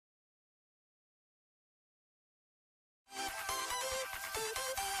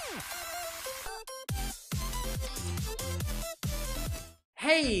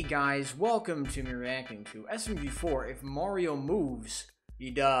Hey guys, welcome to me reacting to SMG4. If Mario moves, he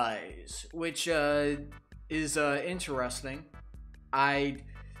dies, which is interesting. I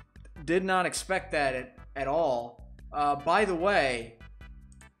did not expect that at all. By the way,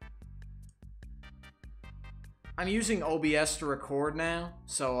 I'm using OBS to record now,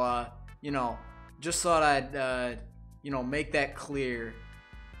 so you know, just thought I'd you know, make that clear.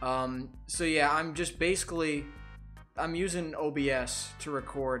 So yeah, I'm using OBS to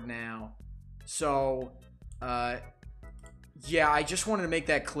record now. So, yeah, I just wanted to make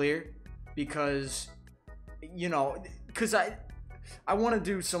that clear because, you know, because I want to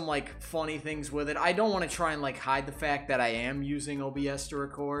do some, like, funny things with it. I don't want to try and, like, hide the fact that I am using OBS to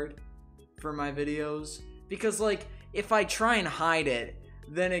record for my videos. Because, like, if I try and hide it,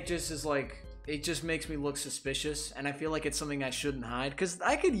 then it just is, like, it just makes me look suspicious. And I feel like it's something I shouldn't hide. Because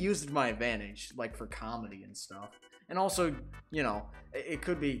I could use it to my advantage, like, for comedy and stuff. And also, you know, it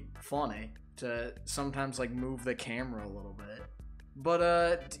could be funny to sometimes, like, move the camera a little bit.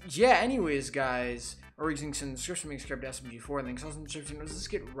 But, yeah, anyways, guys, links in the description, make sure to SMG4 links also in the description. Let's just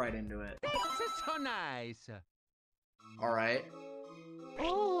get right into it. This is so nice. Alright.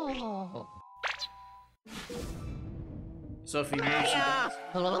 Oh. So if he moves, he dies.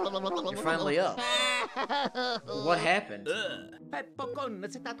 You're finally up. What happened?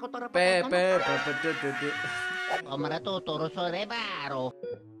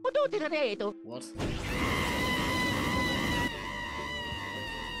 What?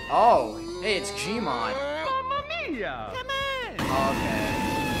 Oh, hey, it's Gmod. Mamma mia! Come on! Okay.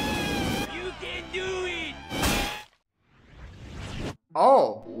 You can do it! Oh!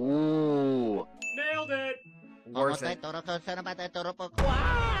 Ooh! Nailed it! Worth it. Don't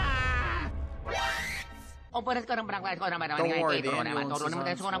worry, the ambulance is on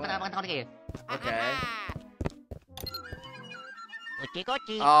its way. Okay.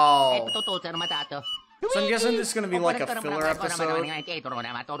 Oh. So I'm guessing this is gonna be like a filler episode.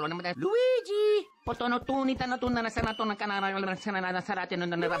 Luigi!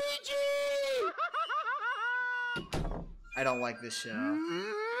 I don't like this show.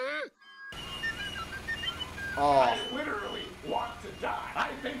 Oh. I literally want to die. I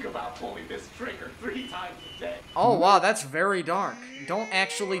think about pulling this trigger 3 times a day. Oh wow, that's very dark. Don't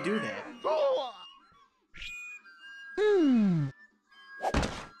actually do that.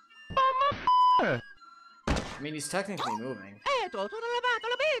 I mean, he's technically moving.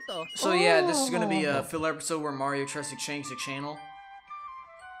 So yeah, this is gonna be a filler episode where Mario tries to change the channel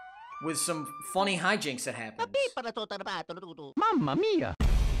with some funny hijinks that happen. Mamma mia!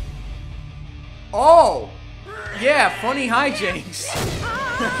 Oh! Yeah, funny hijinks.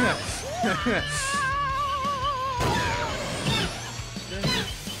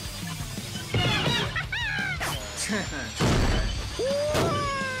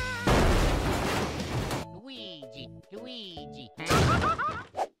 Luigi.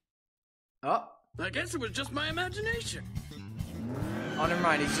 Oh. I guess it was just my imagination. Oh, never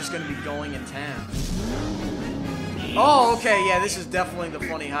mind. He's just gonna be going in town. Oh, okay. Yeah, this is definitely the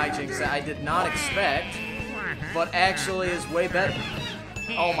funny hijinks that I did not expect, but actually is way better.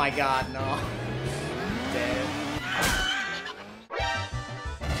 Oh my God, no. Dead.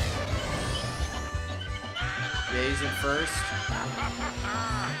 Yeah, he's in first.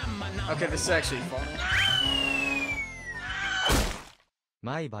 Okay, this is actually funny.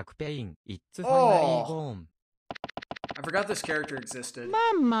 My back pain, it's finally Oh. gone. I forgot this character existed.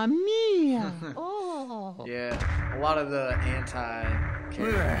 Mamma mia! Oh! Yeah, a lot of the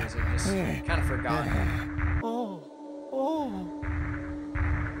anti-characters are just kind of forgotten. Oh! Oh!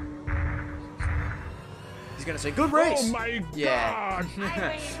 He's gonna say, "Good race!" Oh my Yeah.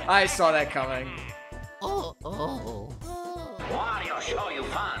 God! I saw that coming. Oh! Oh! Wario show you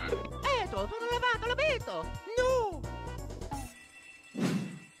fun. Sono lavato, l'abito! No!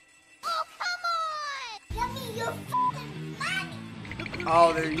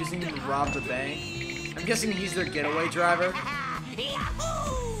 Oh, they're using him to rob the bank. I'm guessing he's their getaway driver.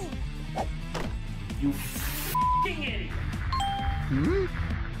 You f***ing idiot. Hmm?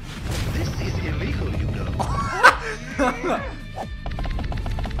 This is illegal, you know.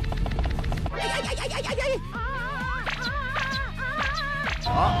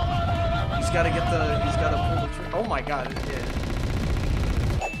 Oh, he's gotta pull the trigger. Oh my God, yeah.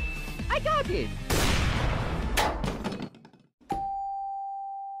 I got it!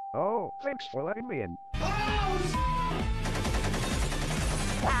 Oh, thanks for letting me in.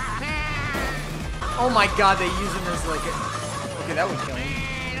 Oh my God, they use him as like a... Okay, that would kill him.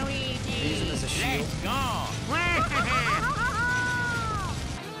 They use him as a shield.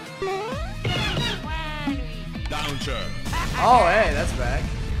 Down, sir. Oh, hey, that's back.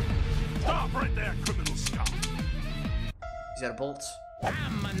 Stop right there, criminal scum. He's out of bolts.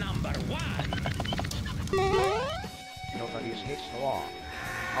 I'm a number one. Nobody hits the law.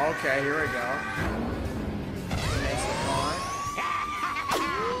 Okay, here we go. Makes the car.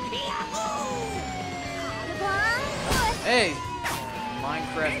 Hey,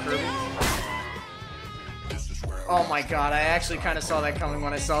 Minecraft Kirby. Oh my god, I actually kind of saw that coming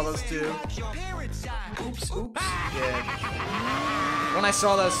when I saw those two. Oops, oops. Yeah. When I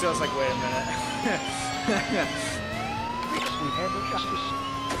saw those two, I was like, wait a minute. We handle justice.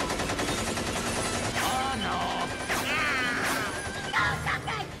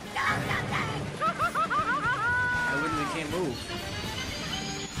 I literally can't move.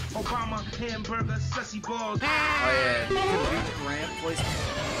 Obama, hamburger, sussy balls. Oh yeah, he could reach ramp place.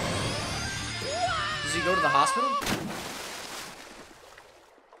 Does he go to the hospital?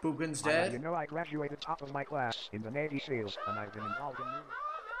 Boopkin's You dead. know I graduated top of my class in the Navy SEALs, and I've been involved in numerous...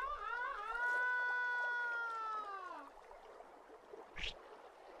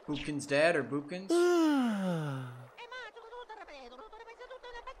 Boopkin's dead or Boopkin's?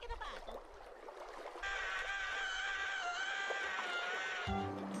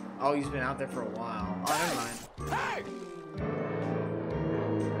 Oh, he's been out there for a while. Oh, never mind.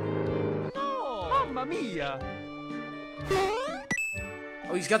 Mamma mia!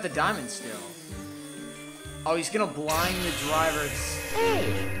 Oh, he's got the diamond still. Oh, he's gonna blind the driver.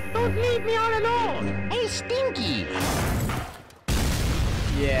 Hey, don't leave me all alone! Hey, Stinky!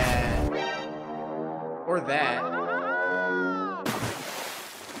 Yeah. Or that.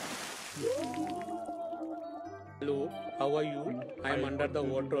 Hello, how are you? I am under the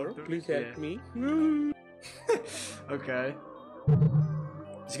water. Please help me. Okay.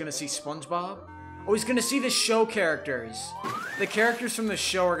 He's gonna see SpongeBob? Oh, he's gonna see the show characters. The characters from the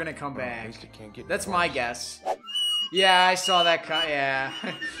show are gonna come back. That's my guess. Yeah, I saw that. Yeah.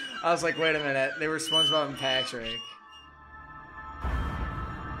 I was like, wait a minute. They were SpongeBob and Patrick.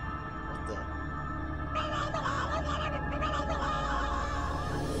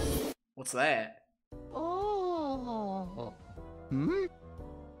 What's that? Oh. Hmm?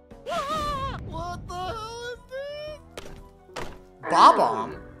 What the hell is this?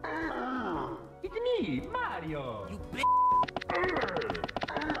 Bob-omb? It's me, Mario.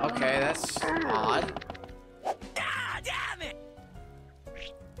 Okay, that's odd.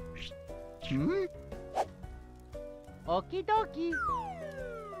 Hmm? Okie dokie.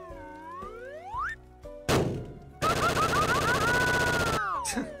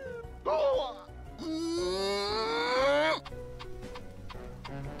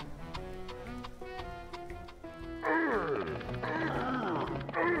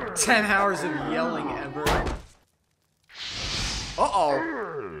 10 hours of yelling ever. Uh-oh.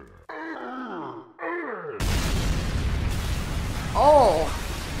 Oh!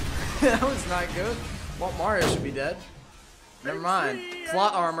 That was not good. Well, Mario should be dead. Never mind.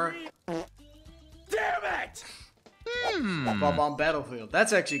 Plot armor. Damn it! Bob on Battlefield.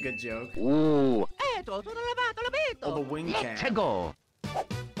 That's actually a good joke. Eto, sono lavato, l'abito. Oh, the wing Let's cap. go.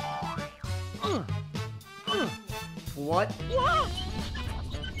 What? What?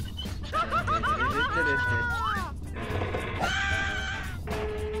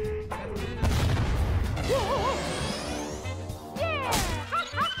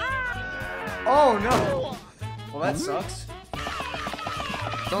 Oh no! Well, that sucks.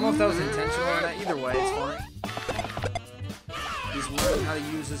 Don't know if that was intentional or not. Either way, it's funny. He's learning how to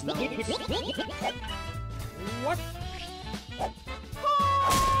use his nose. What?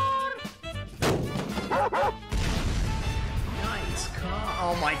 Nice car.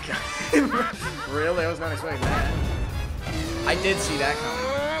 Oh my god. Really? I was not expecting that. I did see that coming.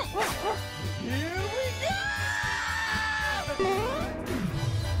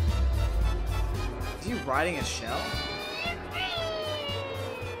 Is he riding a shell?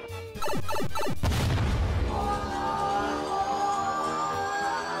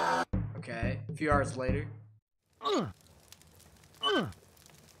 Okay, a few hours later.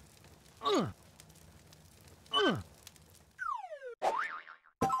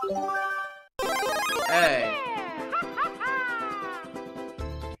 Hey.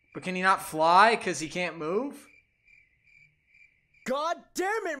 But can he not fly because he can't move? God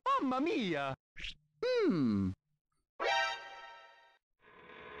damn it! Mamma mia! Hmm.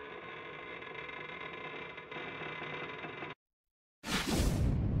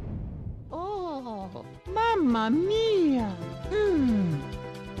 Oh, mamma mia! Hmm.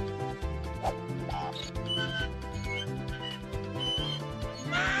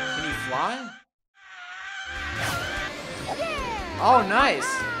 Can he fly? Oh, nice.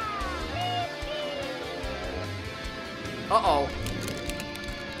 Uh-oh.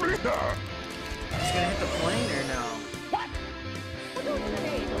 He's gonna hit the plane or no?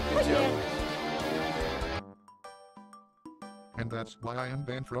 Good joke. And that's why I am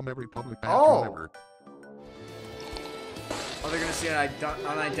banned from every public bathroom ever. Oh, they're gonna see an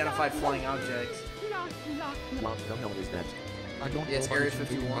unidentified flying object. Well, don't know what is that. I don't Yes, know Area about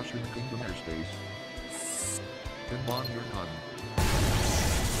 51. Mushroom Kingdom airspace. Then on your gun.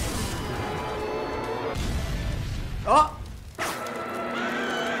 Oh!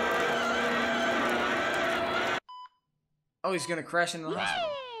 Oh, he's gonna crash into the hospital.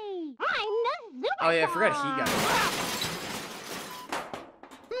 Yay! I'm the Oh yeah, I forgot he got it.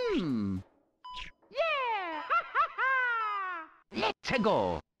 Yeah! Ha ha ha! Let's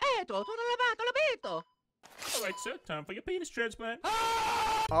go. Alright, sir, time for your penis transplant.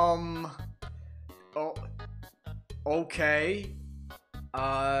 Oh, okay.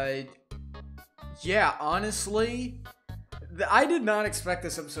 Yeah, honestly, I did not expect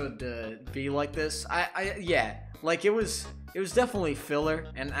this episode to be like this. Yeah, like it was definitely filler,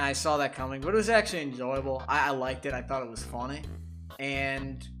 and I saw that coming, but it was actually enjoyable. I liked it. I thought it was funny,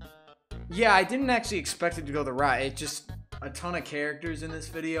 and yeah, I didn't actually expect it to go the route. It just a ton of characters in this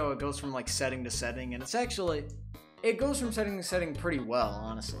video. It goes from like setting to setting, and it goes from setting to setting pretty well,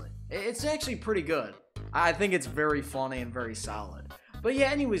 honestly. It's actually pretty good. I think it's very funny and very solid. But yeah,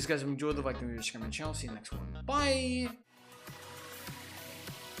 anyways, guys, if you enjoyed the video, like the video, subscribe to my channel. See you next one. Bye!